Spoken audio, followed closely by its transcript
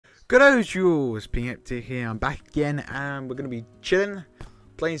Good old Jules, being Hectic here. I'm back again, and we're going to be chilling,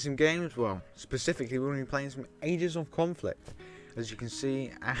 playing some games. Well, specifically, we're going to be playing some Ages of Conflict. As you can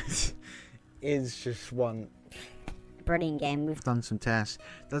see, and it's just one brilliant game. We've done some tests,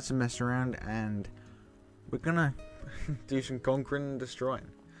 done some mess around, and we're going to do some conquering and destroying.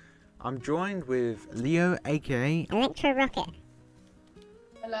 I'm joined with Leo, aka Electro Rocket.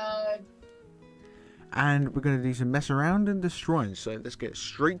 Hello. And we're going to do some mess around and destroying. So let's get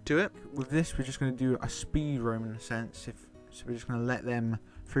straight to it. With this, we're just going to do a speed roam in a sense. So we're just going to let them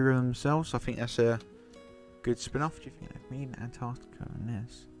free roam themselves. I think that's a good spin-off. Do you think like me in Antarctica and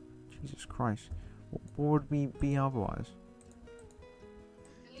this? Jesus Christ. What would we be otherwise?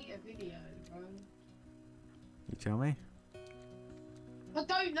 Delete a video, bro. You tell me. I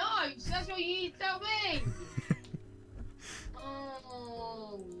don't know, so that's what you need to tell me.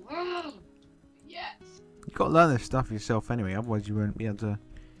 Yes. You've got to learn this stuff yourself anyway, otherwise you won't be able to.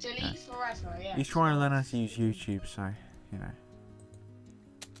 Delete forever, yeah. He's trying to learn how to use YouTube, so, you know.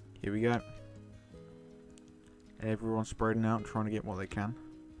 Here we go. Everyone's spreading out, trying to get what they can.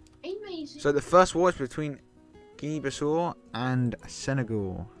 Amazing. So the first war is between Guinea-Bissau and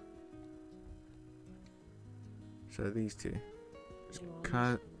Senegal. So these two.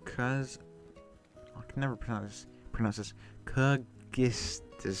 I can never pronounce this.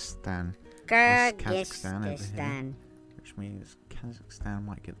 Kyrgyzstan. Kazakhstan over here, which means Kazakhstan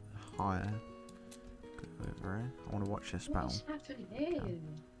might get higher. Go over here. I want to watch this battle. What's happening?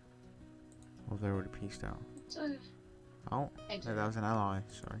 Well, they're already pieced out. So, Oh, no, that was an ally.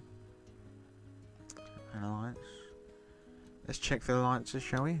 Sorry. An alliance. Let's check the alliances,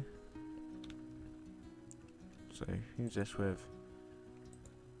 shall we? So, who's this with?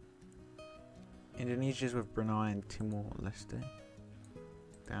 Indonesia's with Brunei and Timor-Leste.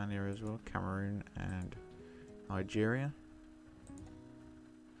 Down here as well, Cameroon and Nigeria.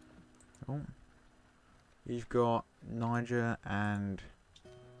 Oh. You've got Niger and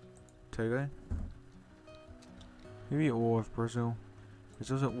Togo. Who are you at war with? Brazil.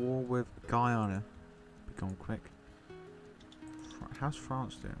 Brazil's at war with Guyana. Be gone quick. How's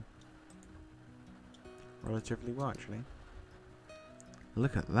France doing? Relatively well, actually.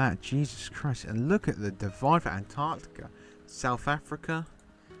 Look at that, Jesus Christ. And look at the divide for Antarctica. South Africa,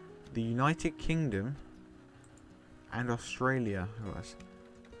 the United Kingdom, and Australia.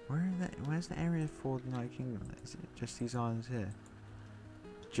 Where's the area for the United Kingdom? Is it just these islands here?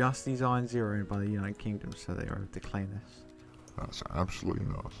 Just these islands here are owned by the United Kingdom, so they are able to claim this. That's absolutely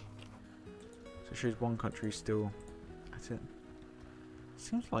nuts. So it shows one country still at it.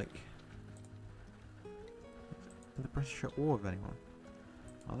 Seems like the British are at war with anyone.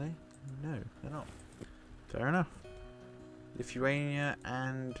 Are they? No, they're not. Fair enough. Lithuania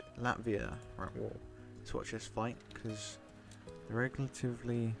and Latvia are at war. Let's watch this fight because they're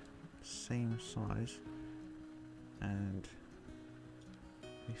relatively same size and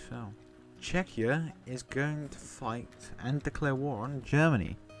they fell. Czechia is going to fight and declare war on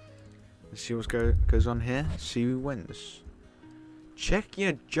Germany. Let's see what goes on here. See who wins.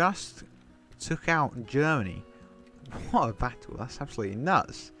 Czechia just took out Germany. What a battle. That's absolutely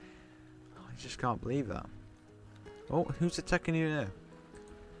nuts. I just can't believe that. Oh, who's attacking you there?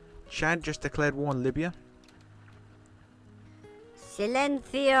 Chad just declared war on Libya.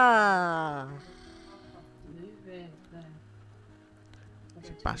 Silencio! It's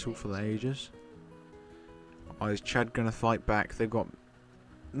a battle for the ages. Oh, is Chad going to fight back? They've got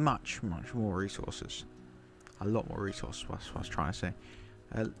much more resources. A lot more resources, that's what I was trying to say.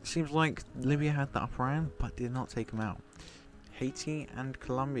 Seems like Libya had the upper hand, but did not take them out. Haiti and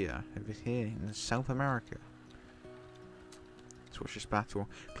Colombia over here in South America. Let's watch this battle.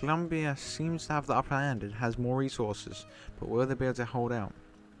 Colombia seems to have the upper hand. It has more resources, but will they be able to hold out?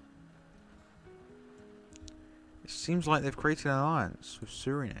 It seems like they've created an alliance with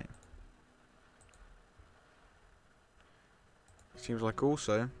Suriname. It seems like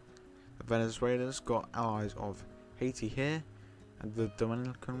also the Venezuela's got allies of Haiti here and the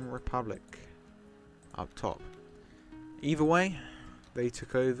Dominican Republic up top. Either way, they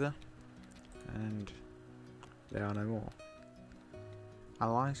took over and they are no more.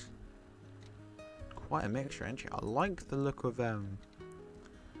 Allies. Quite a mixture, ain't it? I like the look of that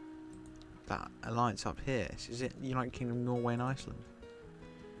alliance up here. Is it United Kingdom, Norway and Iceland?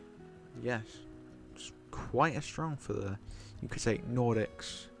 Yes. It's quite a strong for the, you could say,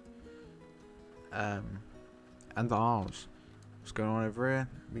 Nordics and the Isles. What's going on over here?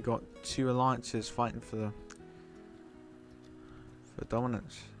 We got two alliances fighting for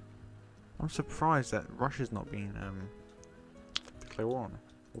dominance. I'm surprised that Russia's not being declared war on.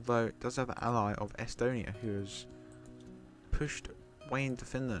 Although it does have an ally of Estonia who has pushed way into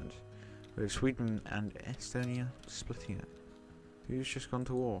Finland, with Sweden and Estonia splitting it. Who's just gone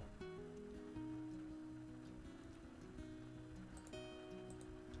to war?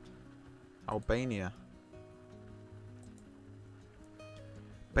 Albania.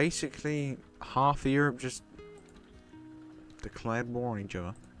 Basically, half of Europe just declared war on each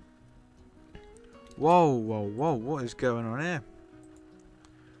other. Whoa, whoa, whoa, what is going on here?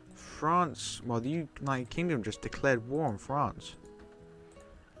 France, well, the United Kingdom just declared war on France.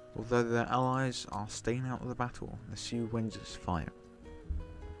 Although their allies are staying out of the battle, let's see who wins this fight.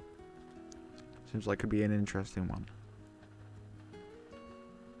 Seems like it could be an interesting one.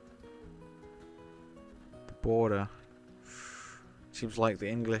 The border. Seems like the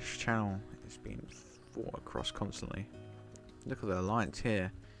English Channel is being fought across constantly. Look at the alliance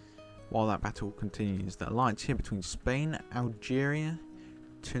here. While that battle continues, the alliance here between Spain, Algeria,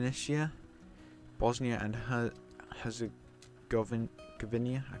 Tunisia, Bosnia and Herzegovina,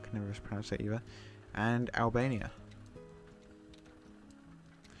 I can never pronounce that either, and Albania.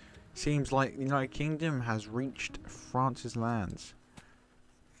 Seems like the United Kingdom has reached France's lands.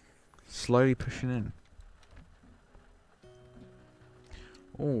 Slowly pushing in.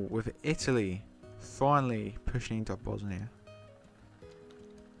 Oh, with Italy finally pushing into Bosnia.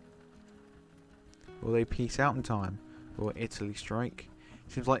 Will they peace out in time? Or Italy strike?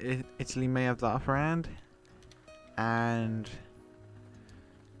 Seems like Italy may have the upper hand. And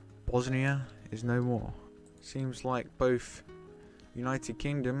Bosnia is no more. Seems like both United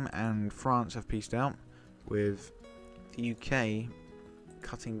Kingdom and France have peaced out, with the UK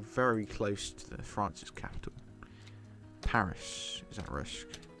cutting very close to France's capital. Paris is at risk.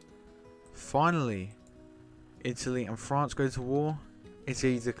 Finally, Italy and France go to war.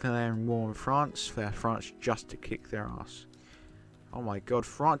 Italy declaring war on France for France just to kick their ass. Oh my god,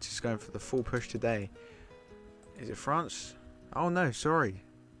 France is going for the full push today. Is it France? Oh no, sorry.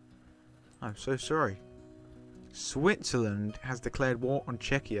 I'm so sorry. Switzerland has declared war on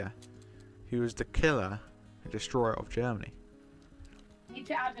Czechia, who was the killer and destroyer of Germany. Need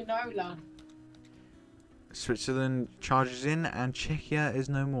to add Enola. Switzerland charges in and Czechia is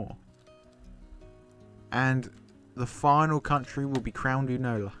no more. And the final country will be Crown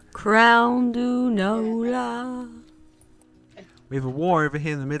Dunola. Crown Dunola. We have a war over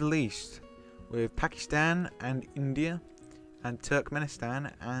here in the Middle East with Pakistan and India and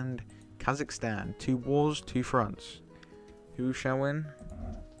Turkmenistan and Kazakhstan. 2 wars, 2 fronts. Who shall win?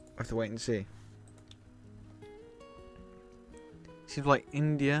 I have to wait and see. Seems like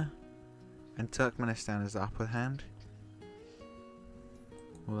India and Turkmenistan is the upper hand.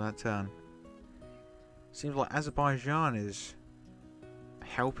 Will that turn? Seems like Azerbaijan is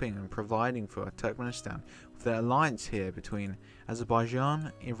helping and providing for Turkmenistan with the alliance here between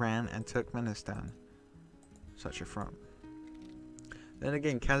Azerbaijan, Iran and Turkmenistan. Such a front. Then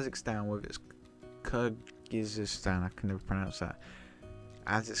again, Kazakhstan with its Kyrgyzstan, I can never pronounce that,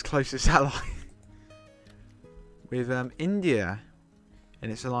 as its closest ally. With India in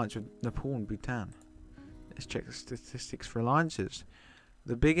its alliance with Nepal and Bhutan. Let's check the statistics for alliances.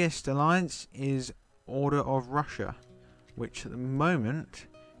 The biggest alliance is Order of Russia, which at the moment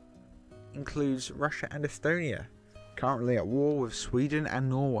includes Russia and Estonia, currently at war with Sweden and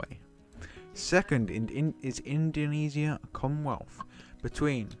Norway. Second is Indonesia Commonwealth,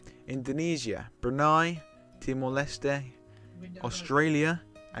 between Indonesia, Brunei, Timor-Leste, Australia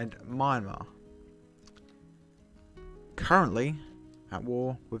and Myanmar. Currently at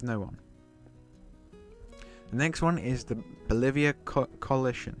war with no one. The next one is the Bolivia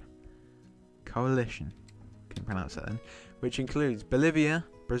Coalition. Can you pronounce that then? Which includes Bolivia,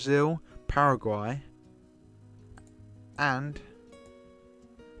 Brazil, Paraguay and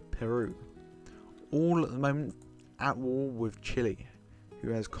Peru. All at the moment at war with Chile, who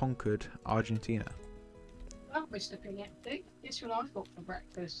has conquered Argentina. Oh, Mr. Pingetti, guess what I've got for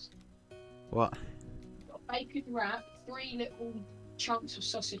breakfast? What? Got bacon wrap, 3 little chunks of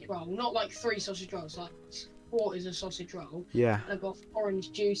sausage roll. Not like 3 sausage rolls, like quarters of sausage roll. Yeah. And I've got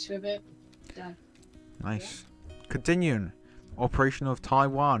orange juice with it. So, Nice. Yeah. Continuing. Operation of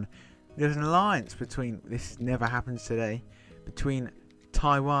Taiwan. There's an alliance between, this never happens today, between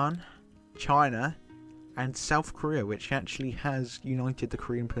Taiwan, China and South Korea, which actually has united the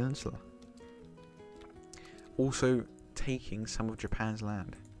Korean Peninsula. Also taking some of Japan's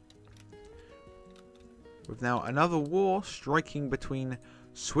land. With now another war striking between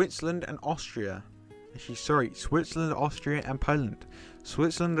Switzerland and Austria. Actually, sorry, Switzerland, Austria and Poland.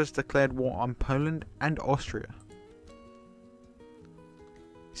 Switzerland has declared war on Poland and Austria.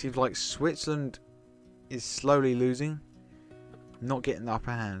 Seems like Switzerland is slowly losing, not getting the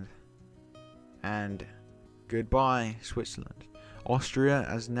upper hand. And goodbye, Switzerland. Austria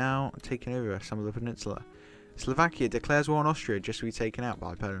has now taken over some of the peninsula. Slovakia declares war on Austria just to be taken out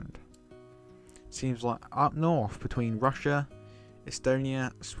by Poland. Seems like up north between Russia,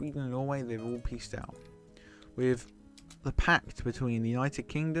 Estonia, Sweden and Norway, they've all pieced out. With the pact between the United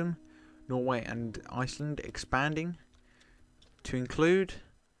Kingdom, Norway and Iceland expanding to include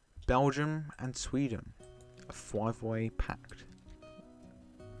Belgium and Sweden. A 5-way pact,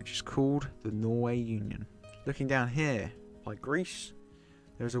 which is called the Norway Union. Looking down here by Greece,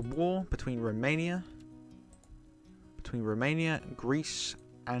 there's a war between Romania, Greece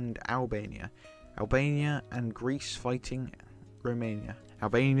and Albania. Albania and Greece fighting Romania.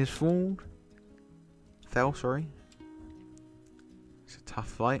 Albania's fell, sorry. It's a tough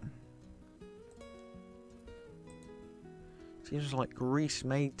fight. Seems like Greece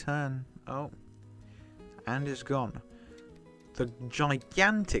may turn. Oh. And is gone. The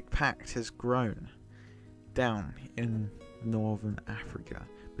gigantic pact has grown down in northern Africa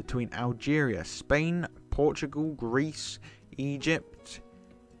between Algeria, Spain, Portugal, Greece, Egypt,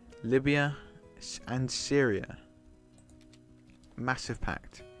 Libya and Syria. Massive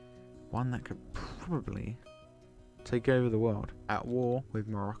pact. One that could probably take over the world. At war with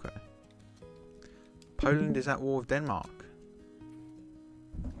Morocco. Poland is at war with Denmark.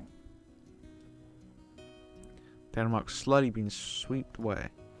 Denmark's slowly been swept away.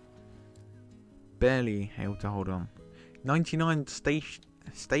 Barely able to hold on. 99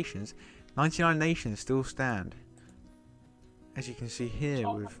 stations, 99 nations still stand. As you can see here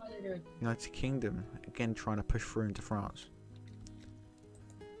with United Kingdom again trying to push through into France.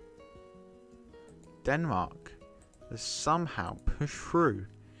 Denmark has somehow pushed through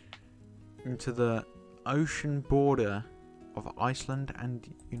into the ocean border of Iceland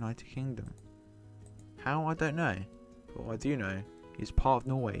and United Kingdom. How, I don't know. But what I do know is part of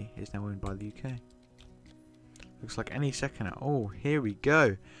Norway is now owned by the UK. Looks like any second now. Oh, here we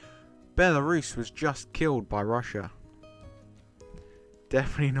go. Belarus was just killed by Russia.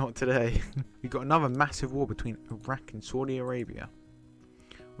 Definitely not today. We've got another massive war between Iraq and Saudi Arabia.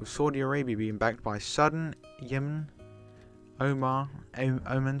 With Saudi Arabia being backed by Sudan, Yemen, Oman,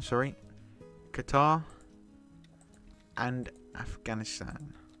 Qatar, and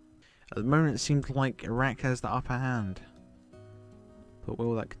Afghanistan. At the moment it seems like Iraq has the upper hand. But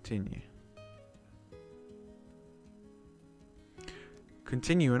will that continue?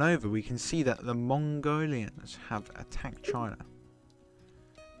 Continuing over, we can see that the Mongolians have attacked China.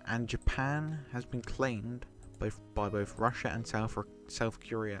 And Japan has been claimed by both Russia and South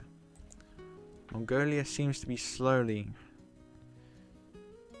Korea. Mongolia seems to be slowly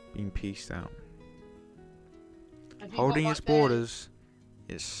being pieced out. Holding its borders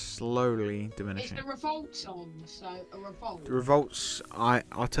is slowly diminishing. Is the revolts on? So a revolt. The revolts I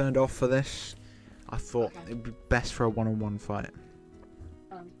turned off for this. I thought it'd be best for a one-on-one fight.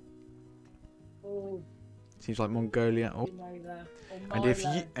 Oh. Seems like Mongolia. Oh.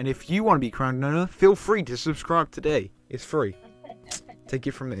 And if you want to be crowned owner, feel free to subscribe today. It's free. Take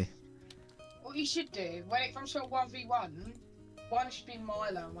it from me. What you should do when it comes to a 1v1, one should be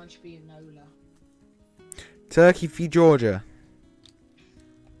Milo and one should be Enola. Turkey v Georgia.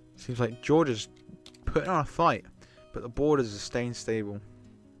 Seems like Georgia's putting on a fight, but the borders are staying stable.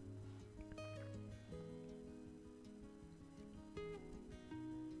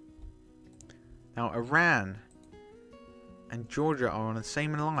 Now Iran and Georgia are on the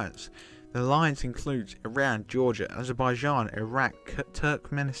same alliance. The alliance includes Iran, Georgia, Azerbaijan, Iraq,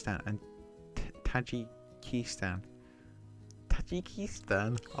 Turkmenistan and Tajikistan.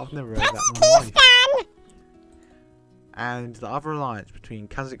 Tajikistan? I've never heard that in my life. And the other alliance between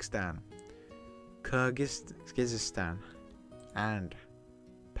Kazakhstan, Kyrgyzstan and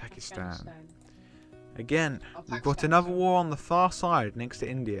Pakistan. Again, we've got another war on the far side next to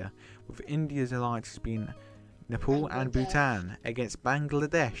India, with India's alliances being Nepal and Bhutan against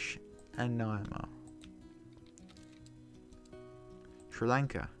Bangladesh and Myanmar. Sri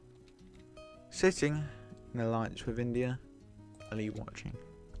Lanka, sitting in alliance with India, only watching.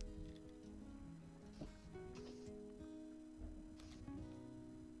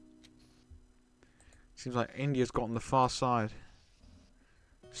 Seems like India's got on the far side,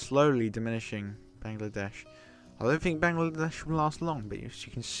 slowly diminishing Bangladesh. I don't think Bangladesh will last long, but as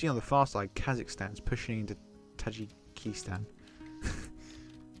you can see on the far side, Kazakhstan's pushing into Tajikistan.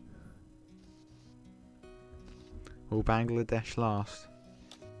 Will Bangladesh last?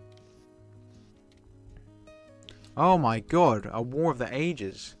 Oh my god, a war of the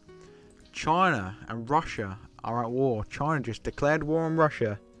ages. China and Russia are at war. China just declared war on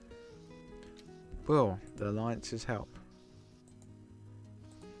Russia. Will the alliances help?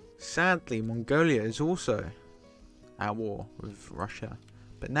 Sadly, Mongolia is also at war with Russia,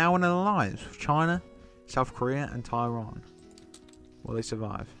 but now in an alliance with China, South Korea and Taiwan. Will they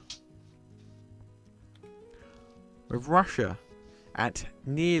survive? With Russia at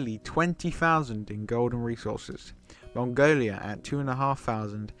nearly 20,000 in gold and resources, Mongolia at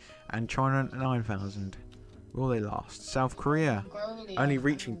 2,500 and China at 9,000. Will they last? South Korea only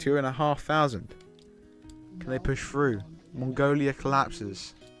reaching 2,500. Can they push through? Mongolia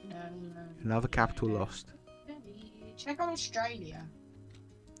collapses. No. Another capital lost. Check on Australia.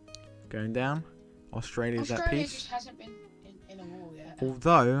 Going down. Australia's at peace. Just hasn't been in a war yet.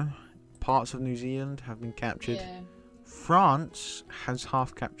 Although parts of New Zealand have been captured. Yeah. France has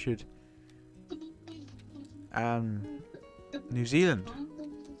half captured New Zealand.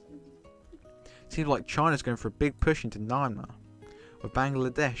 Seems like China's going for a big push into Myanmar, with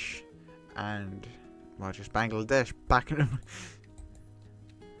Bangladesh and, well, just Bangladesh backing them.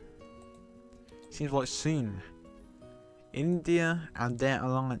 Seems like soon India and their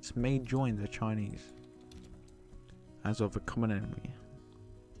alliance may join the Chinese as of a common enemy.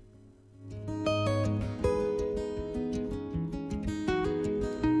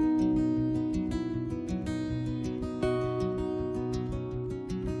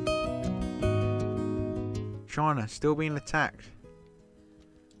 China, still being attacked,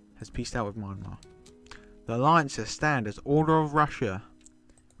 has peaced out with Myanmar. The alliances stand as Order of Russia,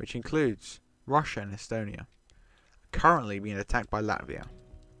 which includes Russia and Estonia, currently being attacked by Latvia.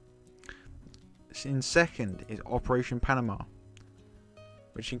 In second is Operation Panama,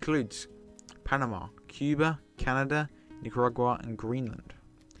 which includes Panama, Cuba, Canada, Nicaragua and Greenland,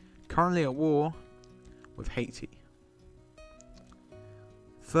 currently at war with Haiti.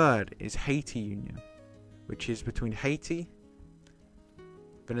 Third is Haiti Union, which is between Haiti,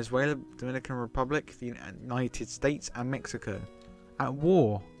 Venezuela, Dominican Republic, the United States and Mexico, at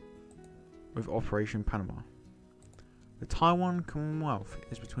war with Operation Panama. The Taiwan Commonwealth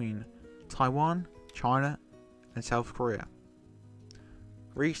is between Taiwan, China and South Korea,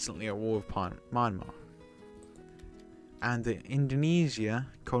 recently at war with Myanmar. And the Indonesia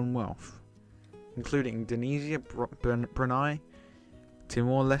Commonwealth, including Indonesia, Brunei,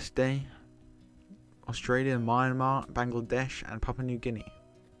 Timor-Leste, Australia, Myanmar, Bangladesh and Papua New Guinea,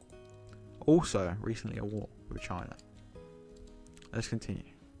 also recently at war with China. Let's continue.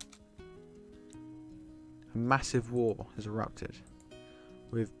 A massive war has erupted,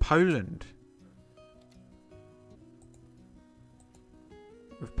 with Poland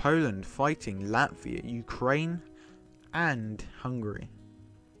fighting Latvia, Ukraine and Hungary.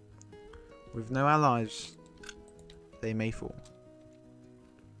 With no allies, they may fall.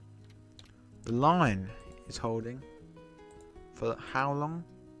 The line is holding for how long?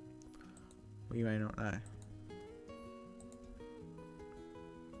 We may not know.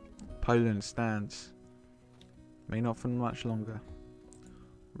 Poland stands, may not for much longer.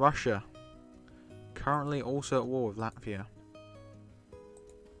 Russia, currently also at war with Latvia,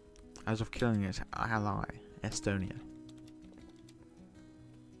 as of killing its ally, Estonia.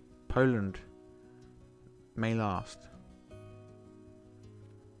 Poland may last.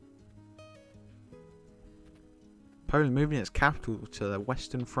 Poland moving its capital to the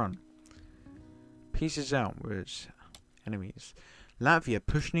Western Front. Pieces out with its enemies. Latvia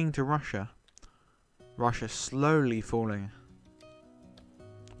pushing into Russia. Russia slowly falling.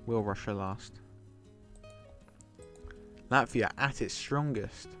 Will Russia last? Latvia at its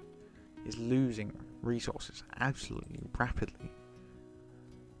strongest is losing resources absolutely rapidly.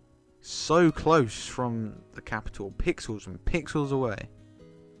 So close from the capital, pixels and pixels away.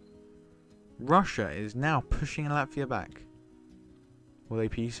 Russia is now pushing Latvia back. Will they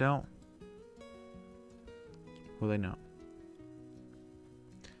peace out? Will they not?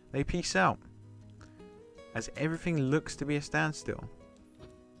 They peace out, as everything looks to be a standstill.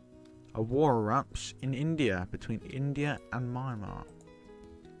 A war erupts in India between India and Myanmar.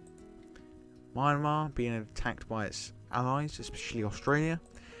 Myanmar being attacked by its allies, especially Australia,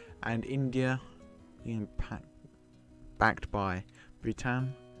 and India being backed by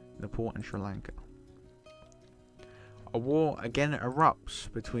Bhutan, Nepal and Sri Lanka. A war again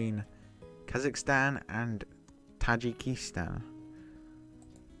erupts between Kazakhstan and Tajikistan.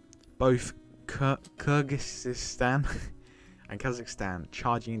 Both Kyrgyzstan and Kazakhstan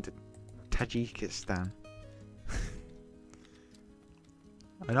charging into Tajikistan.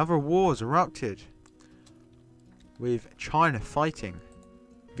 Another war has erupted, with China fighting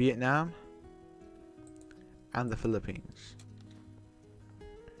Vietnam and the Philippines.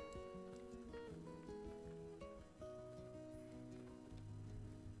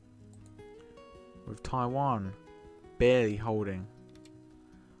 With Taiwan barely holding,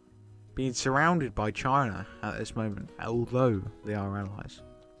 being surrounded by China at this moment, although they are allies.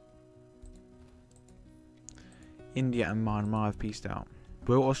 India and Myanmar have peaced out.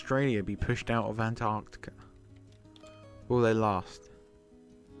 Will Australia be pushed out of Antarctica? Will they last?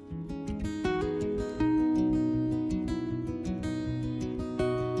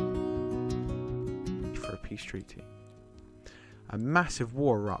 For a peace treaty. A massive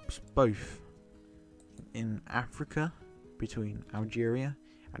war erupts both in Africa between Algeria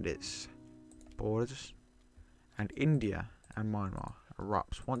and its borders, and India and Myanmar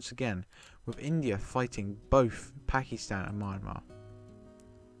erupts once again, with India fighting both Pakistan and Myanmar,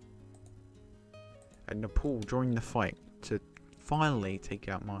 and Nepal joining the fight to finally take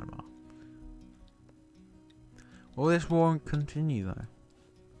out Myanmar. Will this war continue though?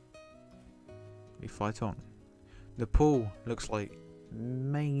 We fight on. Nepal looks like it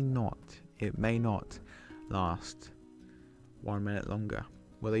may not last 1 minute longer.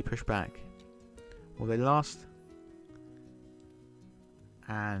 Will they push back? Will they last?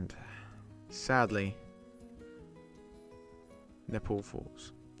 And sadly, Nepal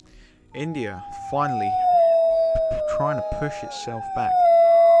falls. India finally trying to push itself back,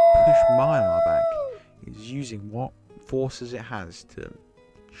 push Myanmar back, is using what forces it has to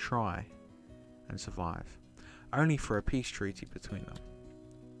try and survive, only for a peace treaty between them.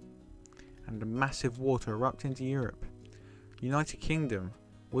 And a massive war to erupt into Europe. United Kingdom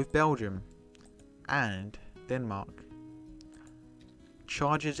with Belgium and Denmark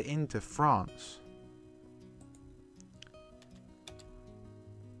charges into France,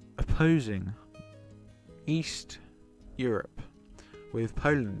 opposing East Europe with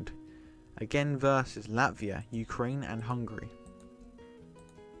Poland again versus Latvia, Ukraine and Hungary,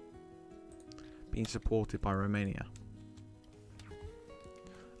 being supported by Romania.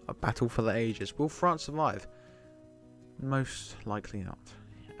 A battle for the ages. Will France survive? Most likely not.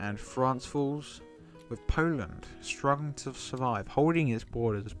 And France falls, with Poland struggling to survive, holding its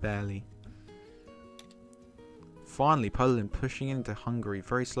borders barely. Finally, Poland pushing into Hungary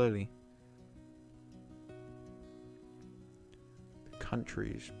very slowly. The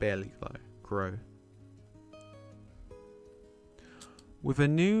countries barely grow. With a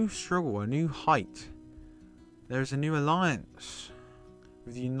new struggle, a new height, there is a new alliance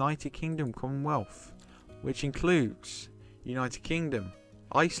with the United Kingdom Commonwealth, which includes United Kingdom,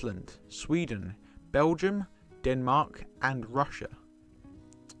 Iceland, Sweden, Belgium, Denmark and Russia.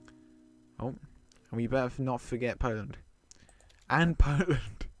 Oh, and we better not forget Poland. And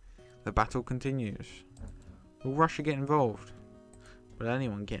Poland. The battle continues. Will Russia get involved? Will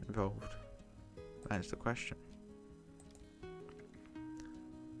anyone get involved? That's the question.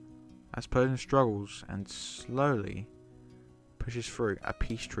 As Poland struggles and slowly pushes through a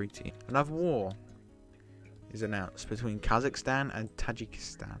peace treaty, another war is announced between Kazakhstan and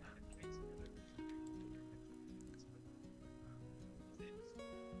Tajikistan.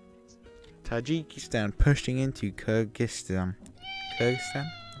 Tajikistan pushing into Kyrgyzstan.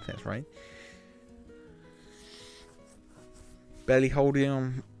 Kyrgyzstan? If that's right. Barely holding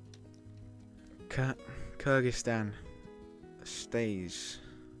on. Kyrgyzstan stays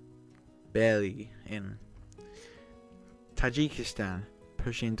barely in. Tajikistan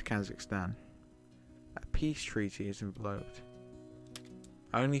pushing into Kazakhstan. A peace treaty is involved,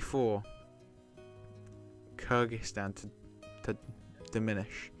 only for Kyrgyzstan to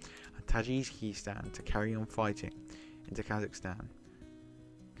diminish and Tajikistan to carry on fighting into Kazakhstan.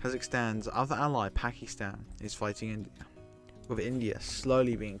 Kazakhstan's other ally, Pakistan, is fighting India, with India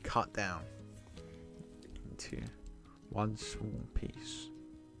slowly being cut down into one small piece.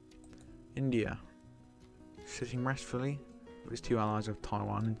 India sitting restfully with its two allies of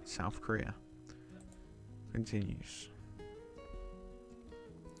Taiwan and South Korea continues.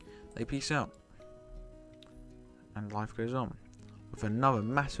 They peace out and life goes on, with another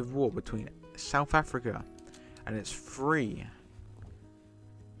massive war between South Africa and its three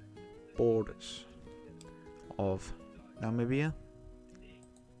borders of Namibia,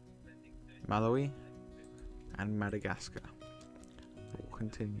 Malawi and Madagascar. The war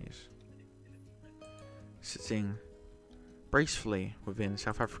continues. Sitting gracefully within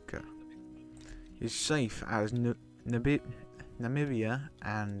South Africa is safe as Namibia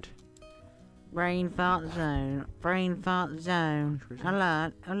and Brain fart zone. Brain fart zone.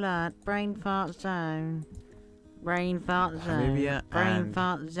 Alert, alert. Brain fart zone. Brain fart zone. Namibia Brain and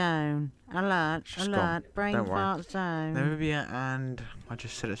fart zone. Alert, She's alert. gone. Brain Don't worry. fart zone. Namibia and I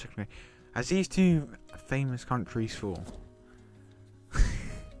just said it a second ago. As these two famous countries fall,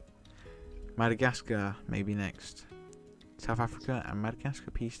 Madagascar may be next. South Africa and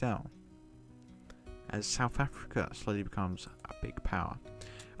Madagascar peaced out, as South Africa slowly becomes a big power.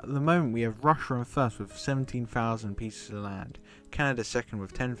 At the moment, we have Russia in first with 17,000 pieces of land, Canada second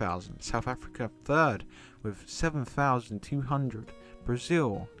with 10,000, South Africa third with 7,200,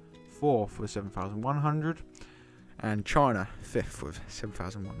 Brazil fourth with 7,100, and China fifth with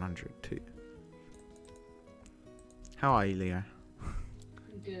 7,100 too. How are you, Leo?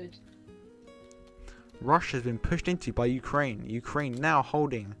 Good. Russia has been pushed into by Ukraine. Ukraine now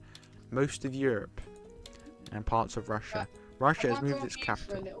holding most of Europe and parts of Russia. Russia has moved its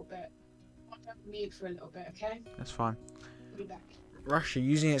capital. For a little bit. I'll go on mute for a little bit, okay? That's fine. I'll be back. Russia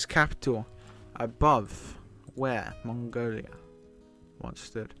using its capital above where Mongolia once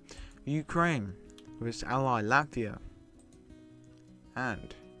stood. Ukraine with its ally Latvia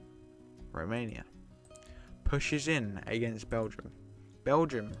and Romania pushes in against Belgium.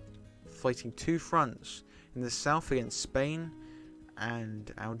 Belgium fighting two fronts, in the south against Spain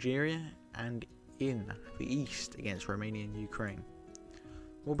and Algeria, and in the east against Romania and Ukraine.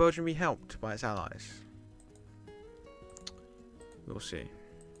 Will Belgium be helped by its allies? We'll see.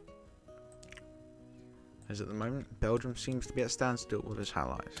 As at the moment, Belgium seems to be at standstill with its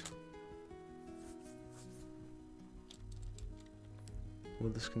allies. Will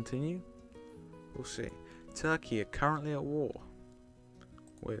this continue? We'll see. Turkey are currently at war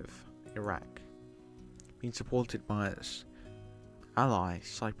with Iraq, being supported by its ally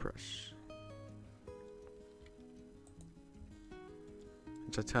Cyprus.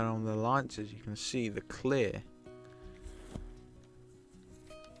 As I turn on the alliances, you can see the clear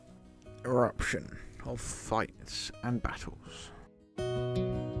eruption of fights and battles.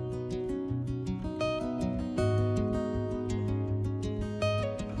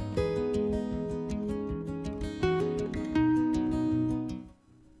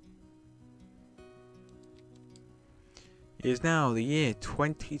 It is now the year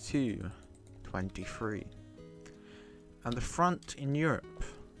 2223, and the front in Europe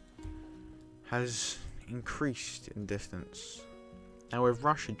has increased in distance. Now with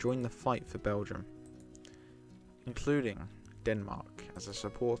Russia joined the fight for Belgium, including Denmark as a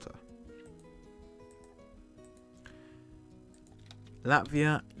supporter.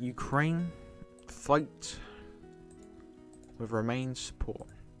 Latvia, Ukraine fight with Remain's support.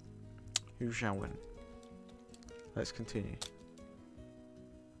 Who shall win? Let's continue.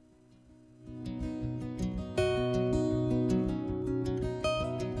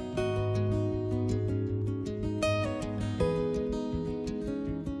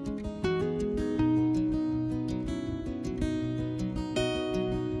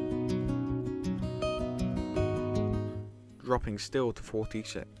 Dropping still to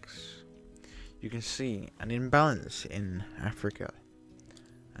 46. You can see an imbalance in Africa,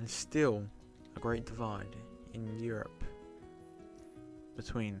 and still a great divide in Europe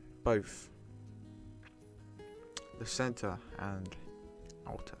between both the centre and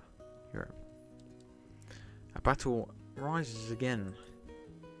outer Europe. A battle rises again,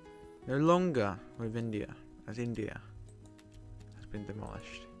 no longer with India, as India has been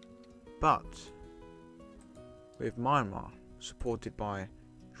demolished, but with Myanmar, supported by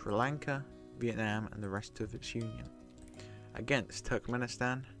Sri Lanka, Vietnam and the rest of its union, against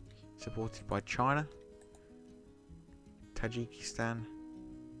Turkmenistan, supported by China, Tajikistan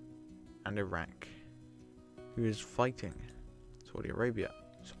and Iraq, who is fighting Saudi Arabia,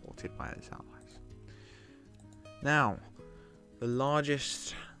 supported by its allies. Now, the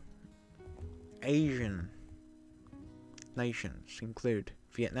largest Asian nations include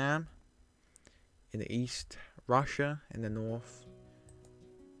Vietnam in the east, Russia in the north,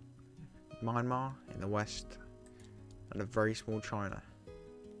 Myanmar in the west, and a very small China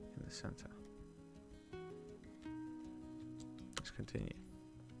in the center. Let's continue.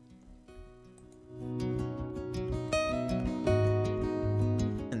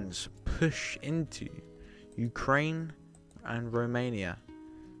 Push into Ukraine and Romania,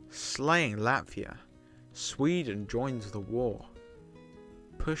 slaying Latvia. Sweden joins the war,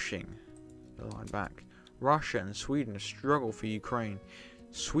 pushing the line back. Russia and Sweden struggle for Ukraine.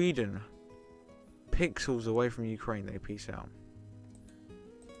 Sweden, pixels away from Ukraine, they peace out.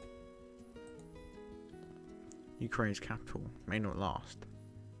 Ukraine's capital may not last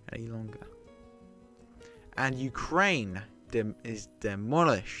any longer. And Ukraine is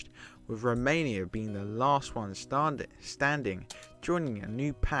demolished, with Romania being the last one standing, joining a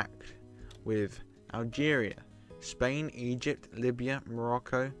new pact with Algeria, Spain, Egypt, Libya,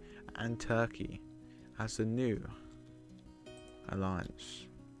 Morocco and Turkey as the new alliance.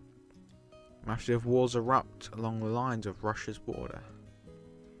 Massive wars erupt along the lines of Russia's border,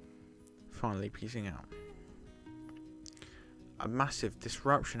 finally peacing out. A massive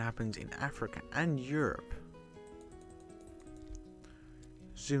disruption happens in Africa and Europe.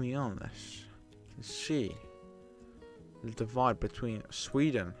 zooming on this, you can see the divide between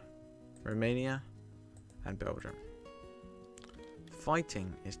Sweden, Romania, and Belgium.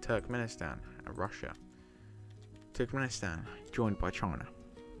 Fighting is Turkmenistan and Russia. Turkmenistan joined by China.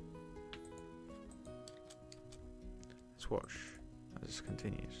 Let's watch as this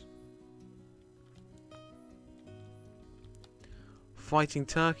continues. Fighting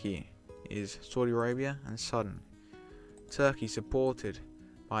Turkey is Saudi Arabia and Sudan. Turkey supported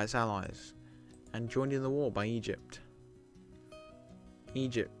by its allies and joined in the war by Egypt.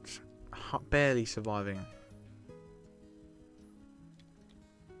 Egypt barely surviving.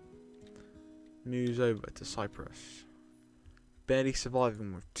 Moves over to Cyprus. Barely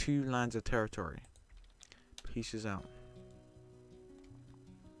surviving with 2 lands of territory. Pieces out.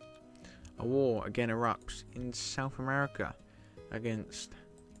 A war again erupts in South America against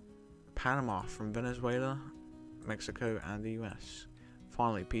Panama from Venezuela, Mexico and the US.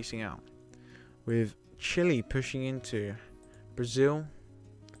 Finally piecing out. With Chile pushing into Brazil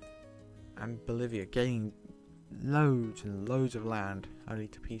and Bolivia, getting loads and loads of land only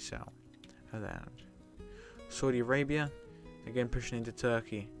to piece out at the end. Saudi Arabia again pushing into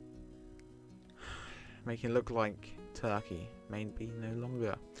Turkey, making it look like Turkey may be no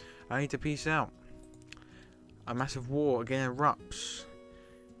longer, only to piece out. A massive war again erupts,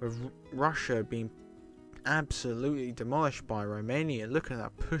 with Russia being absolutely demolished by Romania. Look at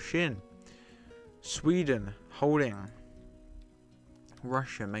that push in. Sweden holding.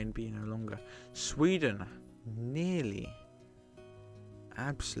 Russia may be no longer. Sweden nearly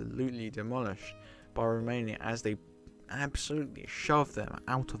absolutely demolished by Romania as they absolutely shoved them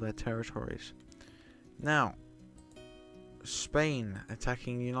out of their territories. Now, Spain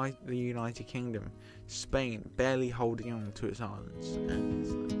attacking the United Kingdom. Spain barely holding on to its islands.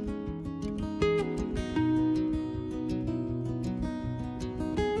 And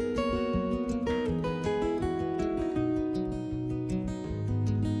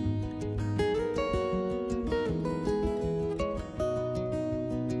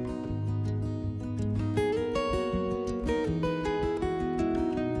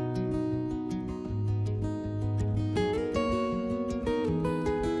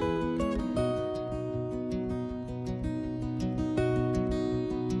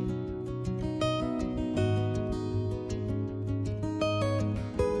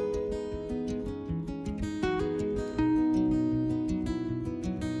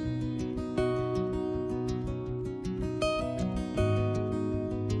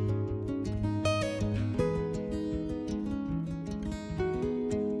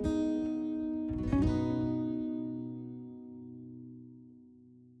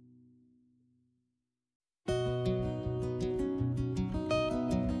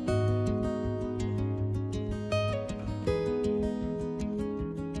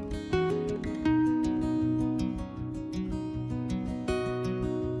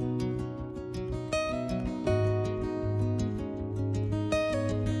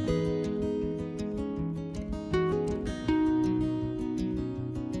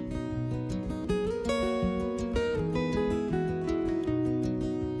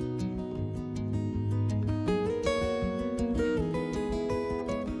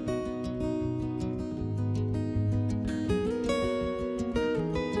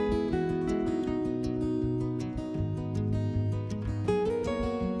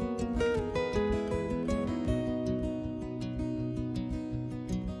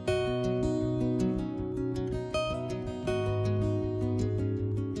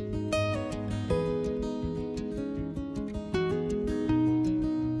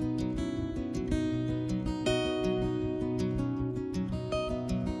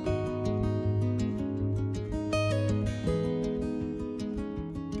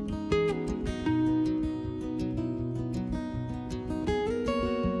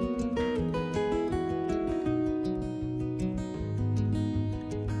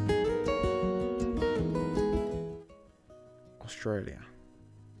Australia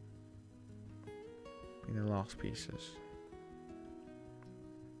being the last pieces.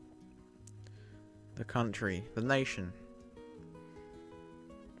 The country, the nation,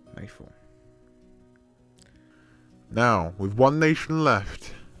 may fall. Now, with one nation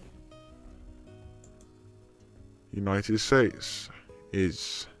left, United States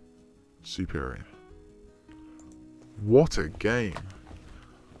is superior. What a game.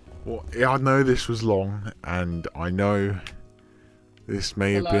 Well, I know this was long, and I know this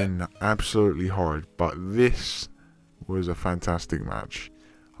may have been absolutely horrid, but this was a fantastic match.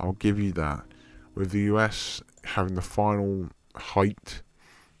 I'll give you that. With the US having the final height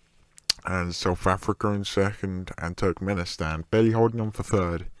and South Africa in second, and Turkmenistan barely holding on for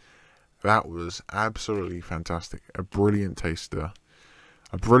third. That was absolutely fantastic. A brilliant taster.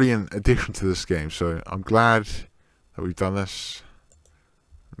 A brilliant addition to this game. So I'm glad that we've done this.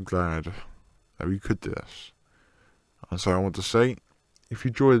 I'm glad that we could do this. And so I want to say, if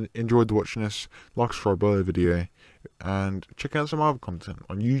you enjoyed watching this, like, subscribe below the video, and check out some other content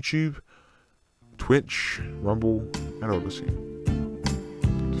on YouTube, Twitch, Rumble, and Odyssey.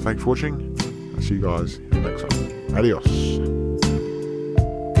 So thanks for watching. I'll see you guys in the next one. Adios.